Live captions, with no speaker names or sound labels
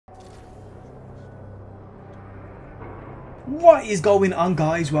What is going on,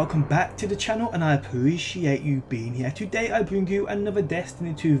 guys? Welcome back to the channel and I appreciate you being here. Today I bring you another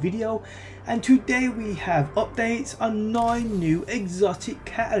Destiny 2 video, and today we have updates on 9 new exotic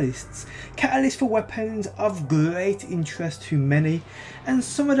catalysts. Catalysts for weapons of great interest to many, and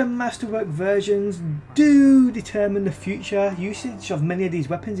some of the masterwork versions do determine the future usage of many of these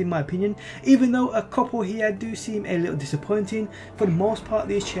weapons in my opinion, even though a couple here do seem a little disappointing. For the most part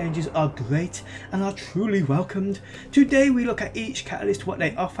these changes are great and are truly welcomed. Today we look at each catalyst, what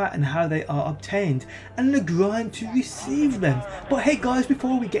they offer and how they are obtained, and the grind to receive them. But hey guys,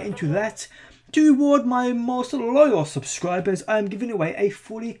 before we get into that, to reward my most loyal subscribers, I am giving away a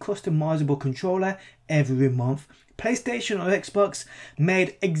fully customizable controller every month. PlayStation or Xbox,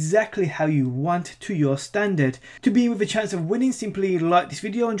 made exactly how you want to your standard. To be with a chance of winning, simply like this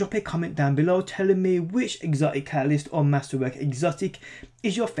video and drop a comment down below telling me which exotic catalyst or masterwork exotic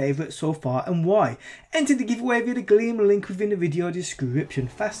is your favourite so far and why. Enter the giveaway via the Gleam link within the video description.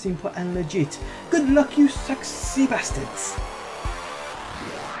 Fast, simple and legit. Good luck, you sexy bastards.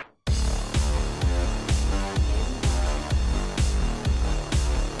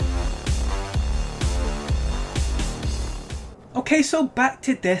 Okay, so back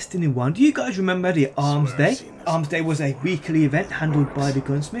to Destiny 1. Do you guys remember the Arms Day? Arms Day was a weekly event handled by the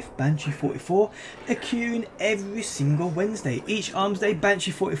gunsmith Banshee 44, occurring every single Wednesday. Each Arms Day,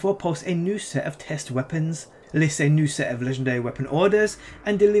 Banshee 44 posts a new set of test weapons, lists a new set of legendary weapon orders,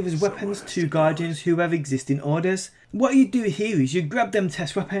 and delivers weapons to guardians who have existing orders. What you do here is you grab them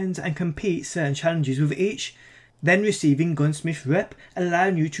test weapons and compete certain challenges with each, then receiving gunsmith rep,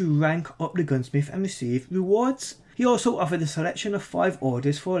 allowing you to rank up the gunsmith and receive rewards. He also offered a selection of 5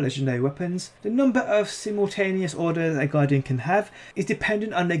 orders for legendary weapons. The number of simultaneous orders a guardian can have is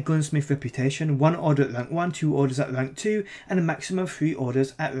dependent on their gunsmith reputation. 1 order at rank 1, 2 orders at rank 2, and a maximum of 3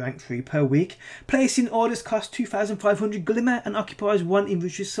 orders at rank 3 per week. Placing orders costs 2,500 glimmer and occupies 1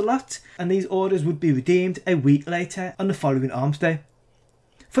 inventory slot, and these orders would be redeemed a week later on the following Arms Day.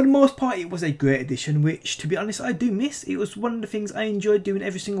 For the most part it was a great addition, which to be honest I do miss. It was one of the things I enjoyed doing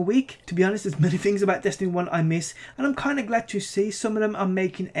every single week. To be honest, there's many things about Destiny 1 I miss, and I'm kind of glad to see some of them are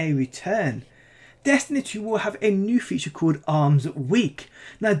making a return. Destiny 2 will have a new feature called Armsweek.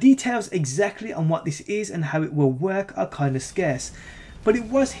 Now details exactly on what this is and how it will work are kind of scarce, but it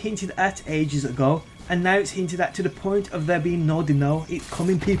was hinted at ages ago, and now it's hinted at to the point of there being no denial. It's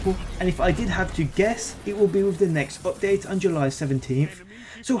coming, people, and if I did have to guess, it will be with the next update on July 17th.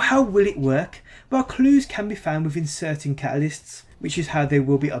 So how will it work? Well, clues can be found within certain catalysts, which is how they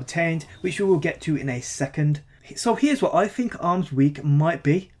will be obtained, which we will get to in a second. So here's what I think Armsweek might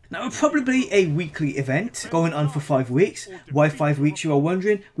be. Now, it'll probably be a weekly event going on for 5 weeks. Why 5 weeks, you are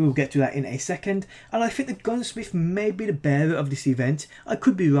wondering? We will get to that in a second. And I think the gunsmith may be the bearer of this event. I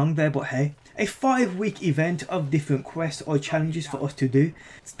could be wrong there, but hey. A 5-week event of different quests or challenges for us to do,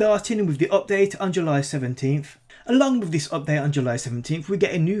 starting with the update on July 17th. Along with this update on July 17th, we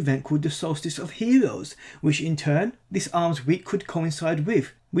get a new event called the Solstice of Heroes, which in turn, this Armsweek could coincide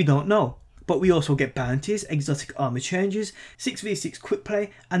with. We don't know. But we also get bounties, exotic armor changes, 6v6 quick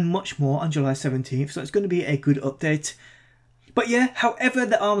play, and much more on July 17th, so it's going to be a good update. But yeah, however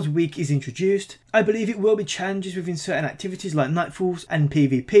the Armsweek is introduced, I believe it will be challenges within certain activities like Nightfalls and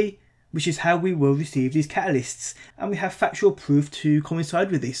PvP, which is how we will receive these catalysts, and we have factual proof to coincide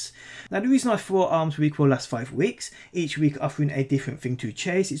with this. Now the reason I thought Armsweek will last 5 weeks, each week offering a different thing to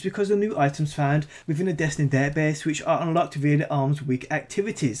chase, is because of the new items found within the Destiny database which are unlocked via the Armsweek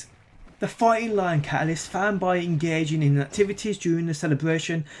activities. The Fighting Lion catalyst, found by engaging in activities during the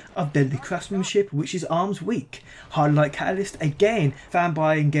celebration of deadly craftsmanship, which is Armsweek. Hardlight catalyst, again found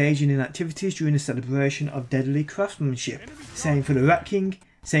by engaging in activities during the celebration of deadly craftsmanship. Same for the Rat King,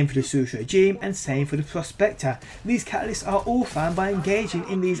 same for the Suros Regime, and same for the Prospector. These catalysts are all found by engaging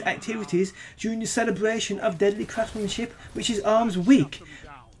in these activities during the celebration of deadly craftsmanship, which is Armsweek.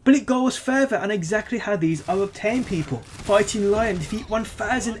 But it goes further on exactly how these are obtained, people. Fighting Lion, defeat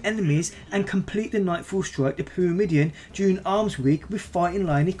 1,000 enemies and complete the Nightfall Strike the Pyramidion during Armsweek with Fighting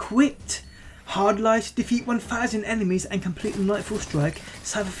Lion equipped. Hardlight, defeat 1,000 enemies and complete the Nightfall Strike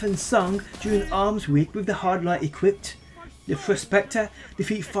Savathun's Song during Armsweek with the Hardlight equipped. The Prospector,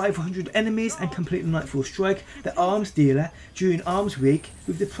 defeat 500 enemies and complete the Nightfall Strike, the Arms Dealer, during Armsweek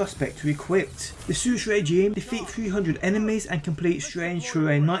with the Prospector equipped. The Suros Regime, defeat 300 enemies and complete Strange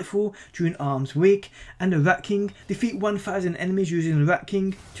Terrain Nightfall during Armsweek. And the Rat King, defeat 1,000 enemies using the Rat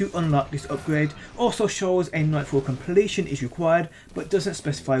King to unlock this upgrade. Also shows a Nightfall completion is required, but doesn't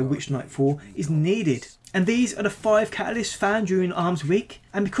specify which Nightfall is needed. And these are the 5 catalysts found during Armsweek,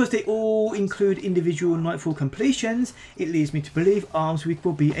 and because they all include individual Nightfall completions, it leads me to believe Armsweek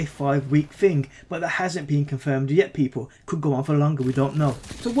will be a 5-week thing, but that hasn't been confirmed yet people. Could go on for longer, we don't know.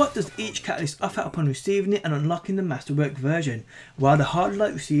 So what does each catalyst offer upon receiving it and unlocking the Masterwork version? Well, the Hard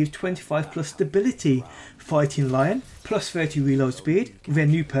Light receives 25 plus stability, Fighting Lion plus 30 reload speed with a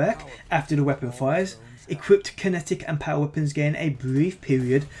new perk after the weapon fires. Equipped kinetic and power weapons gain a brief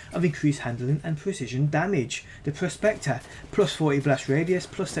period of increased handling and precision damage. The Prospector, plus 40 blast radius,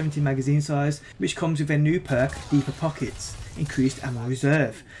 plus 70 magazine size, which comes with a new perk, Deeper Pockets, increased ammo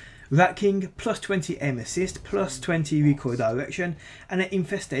reserve. Rat King, plus 20 aim assist, plus 20 recoil direction, and an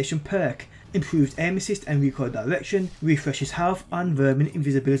infestation perk. Improved aim assist and recoil direction, refreshes health on vermin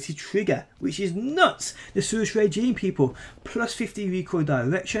invisibility trigger, which is nuts. The Suros Regime people, plus 50 recoil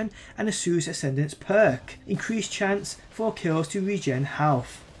direction and a Suros Ascendance perk. Increased chance for kills to regen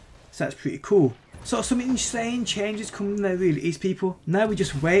health. So that's pretty cool. So some insane changes coming there really is people. Now we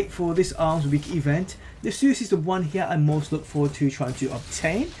just wait for this Armsweek event. The Suros is the one here I most look forward to trying to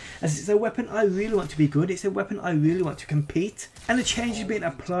obtain, as it's a weapon I really want to be good, it's a weapon I really want to compete, and the changes being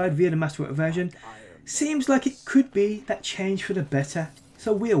applied via the Masterwork version seems like it could be that change for the better.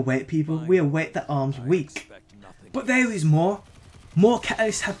 So we await people, we await the Armsweek. But there is more. More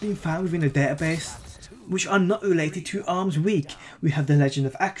catalysts have been found within the database, which are not related to Armsweek. We have the Legend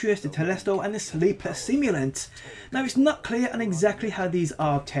of Acrius, the Telesto and the Sleeper Simulant. Now it's not clear on exactly how these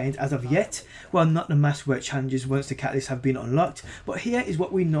are obtained as of yet, well not the Masterwork challenges once the catalysts have been unlocked, but here is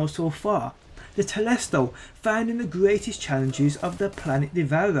what we know so far. The Telesto, found in the greatest challenges of the Planet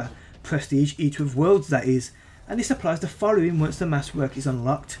Devourer, Prestige Eater of Worlds that is, and this applies the following once the Masterwork is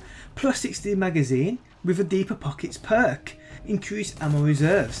unlocked. Plus 60 magazine with a Deeper Pockets perk. Increased ammo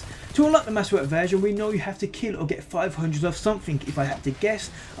reserves. To unlock the Masterwork version we know you have to kill or get 500 of something. If I had to guess,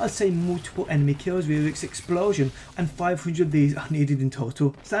 I'd say multiple enemy kills with its explosion, and 500 of these are needed in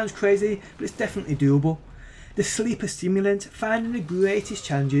total. Sounds crazy, but it's definitely doable. The Sleeper Simulant, found in the greatest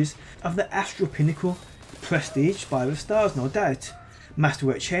challenges of the Astral Pinnacle, Prestige Spire of Stars no doubt.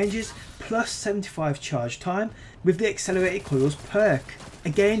 Masterwork changes, plus 75 charge time with the Accelerated Coils perk.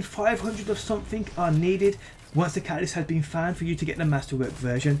 Again 500 of something are needed once the catalyst has been found for you to get the Masterwork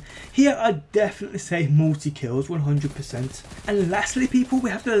version. Here I'd definitely say multi-kills 100%. And lastly people, we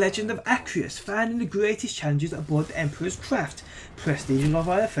have the Legend of Acrius, found in the greatest challenges aboard the Emperor's Craft, Prestige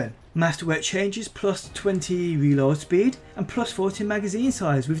Leviathan. Masterwork changes, plus 20 reload speed and plus 40 magazine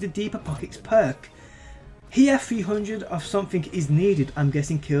size with the Deeper Pockets perk. Here 300 of something is needed, I'm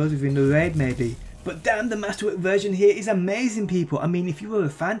guessing kills within the raid maybe. But damn, the Masterwork version here is amazing people. I mean, if you were a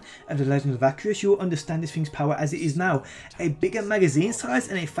fan of the Legend of Acrius, you will understand this thing's power as it is now. A bigger magazine size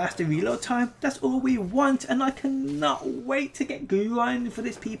and a faster reload time, that's all we want, and I cannot wait to get grinding for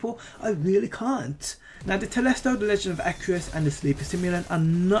this people. I really can't. Now the Telesto, the Legend of Acrius and the Sleeper Simulant are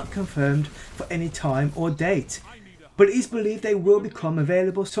not confirmed for any time or date, but it is believed they will become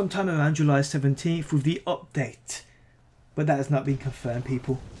available sometime around July 17th with the update. But that has not been confirmed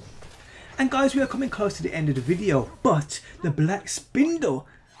people. And guys, we are coming close to the end of the video, but the Black Spindle,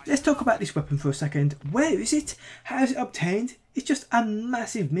 let's talk about this weapon for a second. Where is it? How is it obtained? It's just a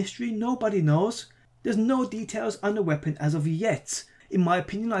massive mystery, nobody knows. There's no details on the weapon as of yet. In my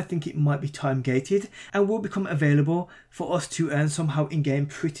opinion, I think it might be time gated and will become available for us to earn somehow in game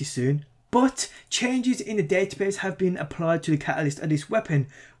pretty soon. But changes in the database have been applied to the catalyst of this weapon,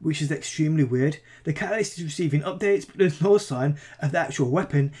 which is extremely weird. The catalyst is receiving updates, but there's no sign of the actual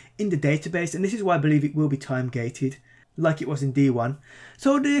weapon in the database, and this is why I believe it will be time gated, like it was in D1.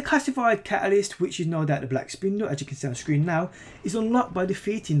 So the classified catalyst, which is no doubt the Black Spindle, as you can see on screen now, is unlocked by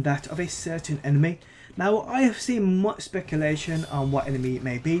defeating that of a certain enemy. Now I have seen much speculation on what enemy it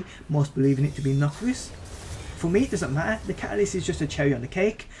may be, most believing it to be Nocris. For me it doesn't matter, the catalyst is just a cherry on the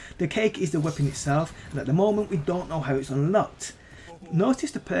cake. The cake is the weapon itself, and at the moment we don't know how it's unlocked. Notice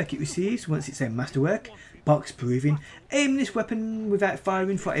the perk it receives once it's a Masterwork, Box Proving. Aiming this weapon without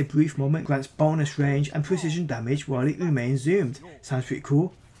firing for a brief moment grants bonus range and precision damage while it remains zoomed. Sounds pretty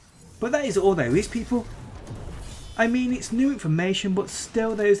cool. But that is all there is people. I mean, it's new information, but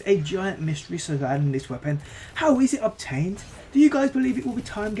still there is a giant mystery surrounding this weapon. How is it obtained? Do you guys believe it will be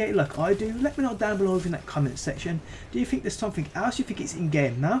time gated like I do? Let me know down below in that comment section. Do you think there's something else? You think it's in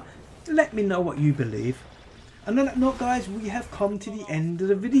game now? Let me know what you believe. And on that note guys, we have come to the end of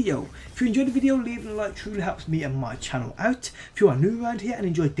the video. If you enjoyed the video, leaving a like truly helps me and my channel out. If you are new around here and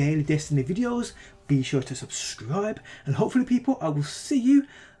enjoy daily Destiny videos, be sure to subscribe. And hopefully people, I will see you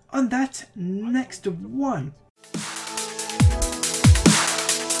on that next one.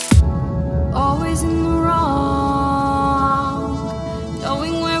 Always in the wrong,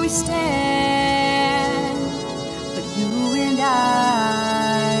 knowing where we stand.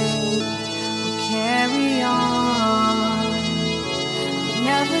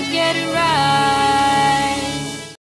 get it right.